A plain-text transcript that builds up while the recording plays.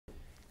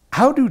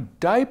How do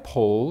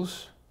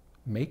dipoles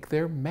make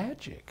their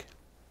magic?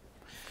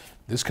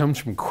 This comes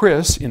from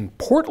Chris in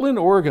Portland,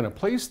 Oregon, a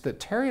place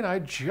that Terry and I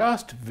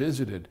just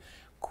visited.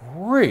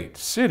 Great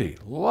city,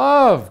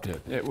 loved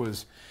it. It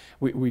was,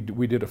 we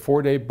did a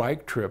 4-day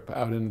bike trip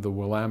out into the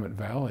Willamette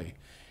Valley,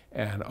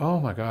 and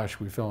oh my gosh,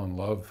 we fell in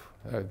love.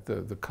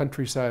 The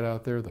countryside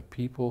out there, the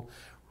people,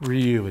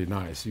 really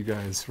nice. You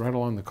guys right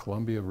along the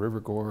Columbia River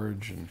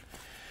Gorge, and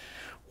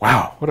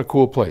wow, what a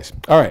cool place.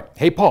 All right,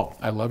 hey Paul,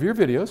 I love your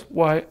videos.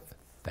 Why,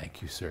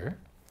 thank you, sir.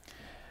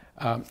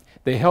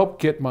 They help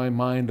get my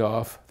mind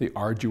off the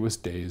arduous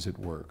days at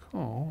work.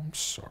 Oh, I'm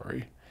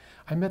sorry.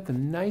 I met the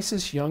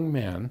nicest young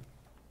man,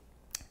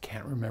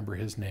 can't remember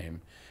his name,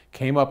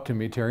 came up to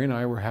me. Terry and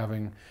I were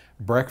having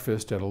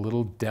breakfast at a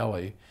little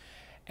deli,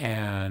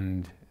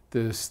 and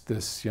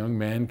this young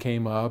man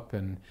came up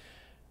and,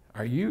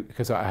 are you,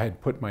 because I had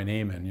put my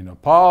name in, you know,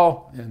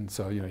 Paul, and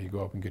so, you know, you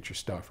go up and get your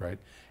stuff, right?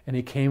 And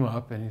he came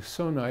up and he's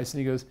so nice and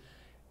he goes,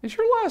 is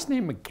your last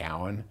name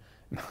McGowan?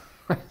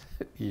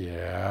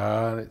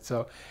 Yeah.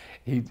 So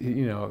he's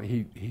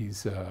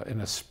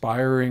an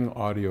aspiring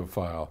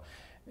audiophile,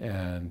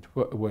 and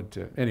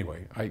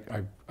anyway,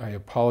 I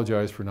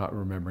apologize for not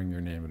remembering your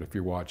name, but if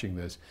you're watching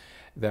this,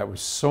 that was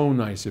so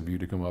nice of you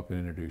to come up and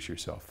introduce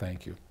yourself.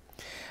 Thank you.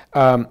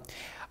 Let's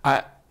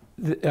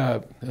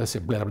see,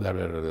 blah, blah,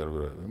 blah, blah,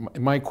 blah.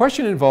 My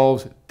question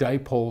involves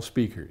dipole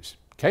speakers.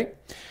 Okay.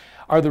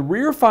 Are the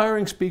rear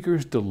firing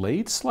speakers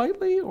delayed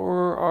slightly,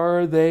 or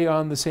are they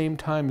on the same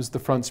time as the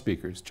front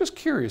speakers? Just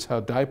curious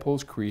how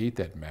dipoles create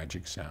that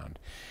magic sound.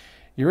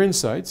 Your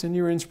insights and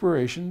your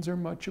inspirations are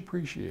much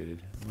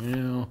appreciated.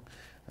 Well,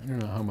 I don't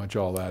know how much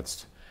all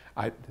that's,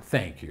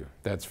 thank you.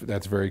 That's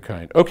very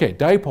kind. Okay,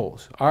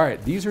 dipoles. All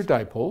right, these are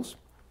dipoles.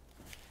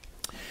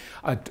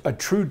 A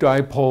true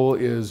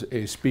dipole is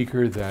a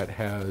speaker that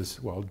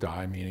has, well,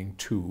 di meaning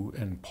two,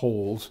 and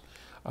poles.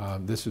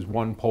 This is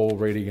one pole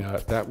radiating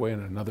out that way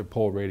and another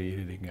pole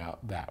radiating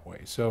out that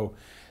way. So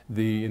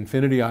the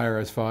Infinity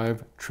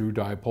IRS-5, true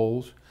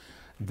dipoles.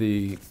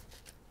 The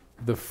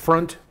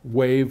front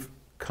wave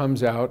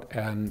comes out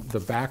and the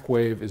back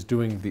wave is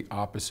doing the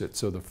opposite.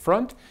 So the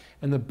front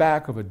and the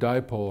back of a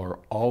dipole are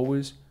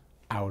always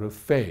out of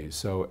phase.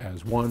 So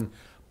as one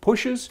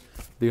pushes,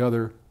 the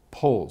other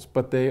pulls.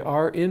 But they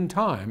are in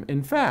time.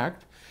 In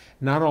fact,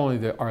 not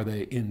only are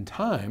they in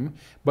time,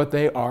 but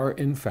they are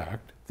in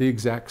fact the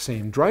exact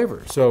same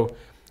driver. So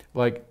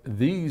like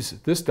this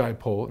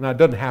dipole, now it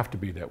doesn't have to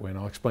be that way, and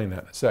I'll explain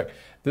that in a sec.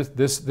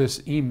 This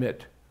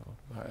emit,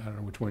 I don't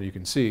know which one you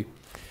can see,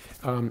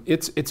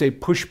 it's a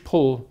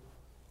push-pull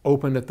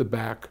open at the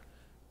back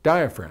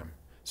diaphragm.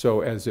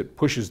 So as it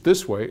pushes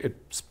this way,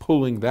 it's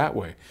pulling that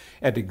way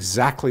at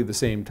exactly the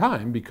same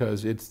time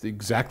because it's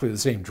exactly the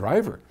same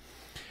driver.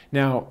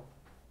 Now,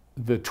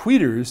 the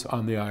tweeters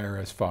on the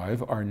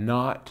IRS-5 are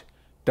not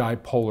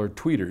dipolar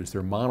tweeters,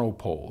 they're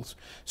monopoles.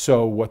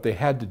 So what they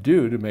had to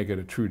do to make it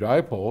a true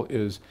dipole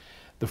is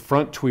the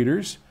front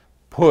tweeters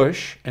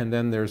push, and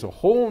then there's a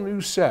whole new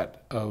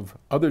set of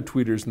other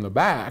tweeters in the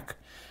back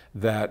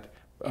that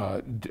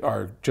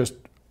are just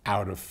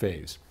out of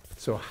phase.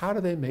 So how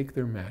do they make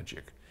their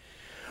magic?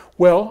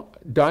 Well,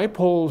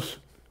 dipoles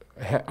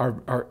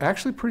are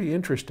actually pretty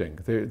interesting.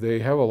 They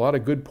have a lot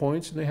of good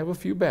points and they have a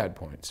few bad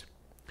points.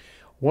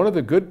 One of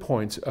the good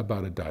points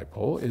about a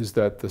dipole is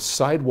that the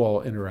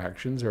sidewall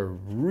interactions are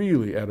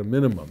really at a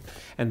minimum,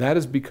 and that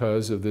is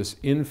because of this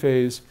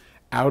in-phase,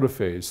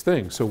 out-of-phase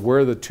thing. So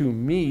where the two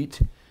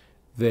meet,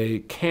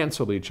 they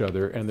cancel each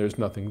other and there's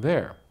nothing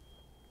there.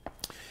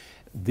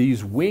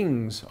 These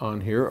wings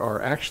on here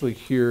are actually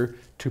here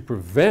to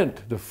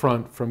prevent the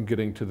front from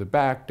getting to the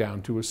back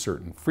down to a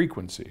certain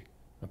frequency,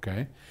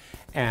 okay?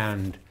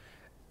 And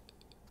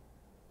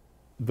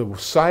the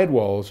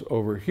sidewalls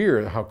over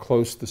here, how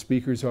close the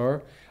speakers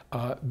are,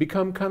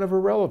 become kind of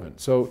irrelevant.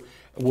 So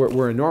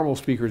where a normal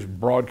speaker is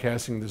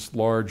broadcasting this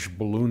large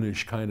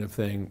balloonish kind of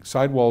thing,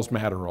 sidewalls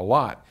matter a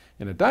lot.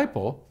 In a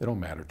dipole, they don't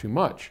matter too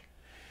much.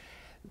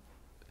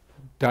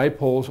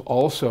 Dipoles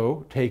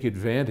also take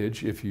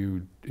advantage, if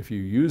you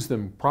use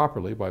them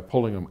properly by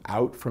pulling them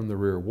out from the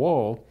rear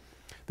wall,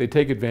 they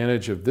take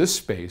advantage of this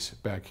space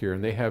back here,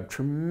 and they have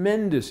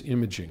tremendous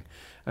imaging.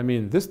 I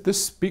mean,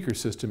 this speaker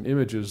system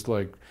images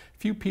like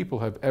few people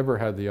have ever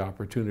had the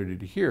opportunity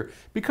to hear,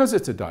 because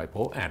it's a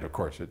dipole, and of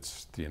course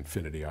it's the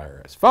Infinity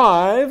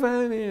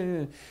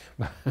IRS-5.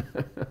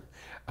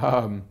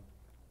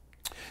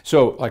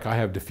 So like I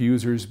have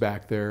diffusers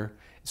back there.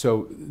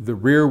 So the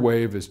rear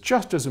wave is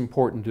just as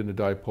important in a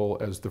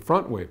dipole as the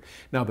front wave.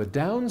 Now the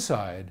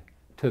downside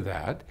to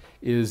that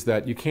is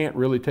that you can't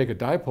really take a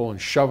dipole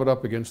and shove it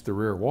up against the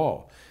rear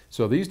wall.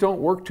 So these don't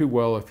work too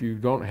well if you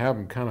don't have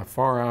them kind of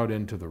far out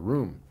into the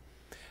room.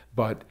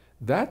 But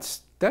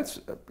that's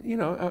you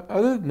know,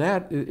 other than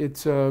that,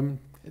 it's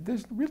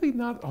there's really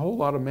not a whole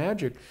lot of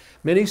magic.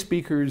 Many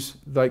speakers,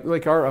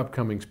 like our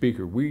upcoming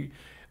speaker, we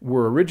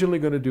were originally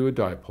going to do a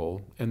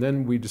dipole, and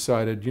then we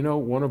decided, you know,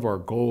 one of our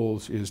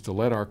goals is to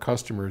let our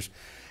customers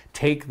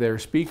take their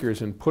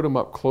speakers and put them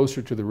up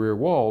closer to the rear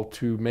wall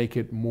to make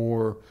it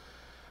more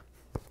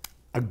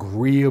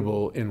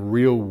agreeable in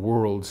real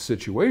world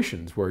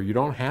situations where you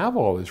don't have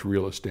all this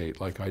real estate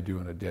like I do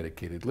in a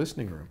dedicated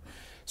listening room.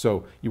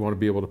 So you want to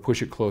be able to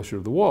push it closer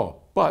to the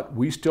wall. But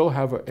we still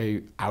have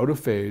a out of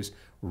phase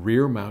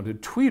rear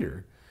mounted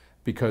tweeter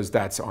because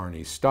that's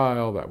Arnie's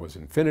style, that was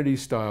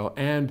Infinity's style,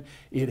 and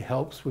it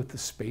helps with the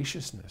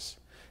spaciousness.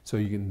 So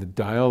you can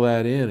dial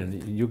that in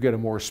and you'll get a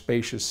more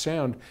spacious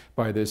sound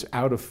by this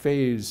out of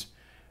phase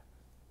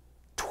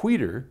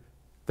tweeter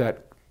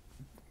that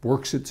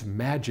works its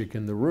magic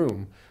in the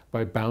room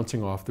by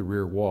bouncing off the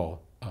rear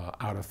wall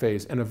out of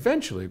phase. And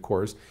eventually, of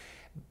course,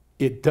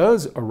 it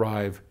does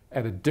arrive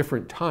at a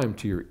different time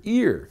to your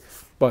ear,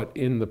 but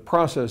in the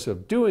process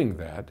of doing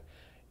that,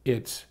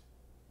 it's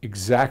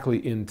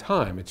exactly in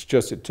time. It's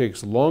just it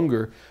takes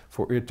longer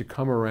for it to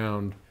come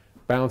around,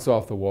 bounce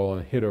off the wall,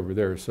 and hit over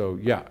there. So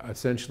yeah,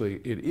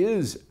 essentially it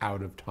is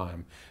out of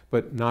time,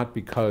 but not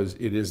because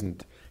it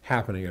isn't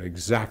happening at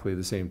exactly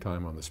the same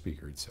time on the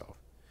speaker itself.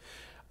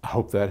 I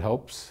hope that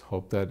helps.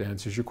 Hope that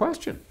answers your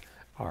question.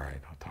 All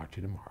right, I'll talk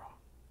to you tomorrow.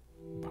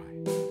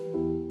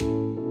 Bye.